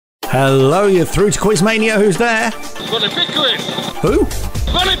Hello, you're through to Quizmania. Who's there? Ronnie Pickering. Who?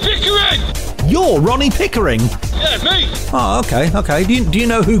 Ronnie Pickering! You're Ronnie Pickering? Yeah, me. Oh, okay. Do you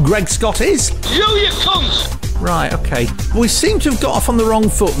know who Greg Scott is? You cunt! Right, okay. We seem to have got off on the wrong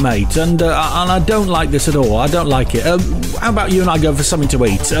foot, mate, and I don't like this at all. I don't like it. How about you and I go for something to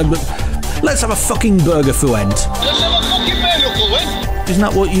eat? Let's have a fucking burger fouent. Let's have a fucking bare knuckle, eh? Isn't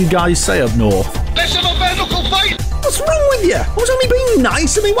that what you guys say up north? Let's have a bare knuckle fight! What's wrong with you? I was only being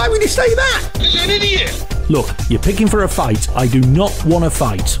nice. I mean, why would you say that? Because you're an idiot! Look, you're picking for a fight. I do not want to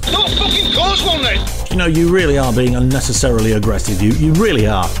fight. Not fucking cause one, then! You know, you really are being unnecessarily aggressive. You really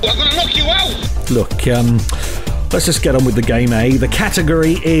are. Well, I'm gonna knock you out! Look, let's just get on with the game, eh? The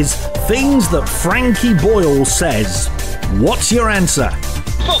category is things that Frankie Boyle says. What's your answer?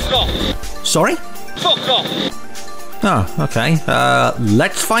 Fuck off! Sorry? Fuck off! Oh, okay.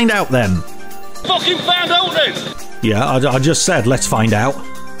 Let's find out then. Fucking found out then! Yeah, I just said let's find out.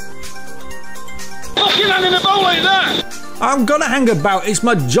 Fucking hanging about like that! I'm gonna hang about. It's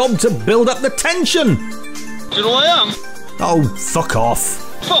my job to build up the tension. Do you know who I am? Oh, fuck off.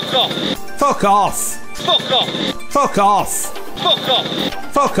 Fuck off! Fuck off. Fuck off! Fuck off. Fuck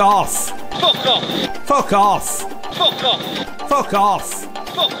off! Fuck off. Fuck off! Fuck off. Fuck off! Fuck off.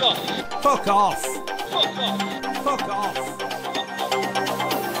 Fuck off! Fuck off. Fuck off! Fuck off.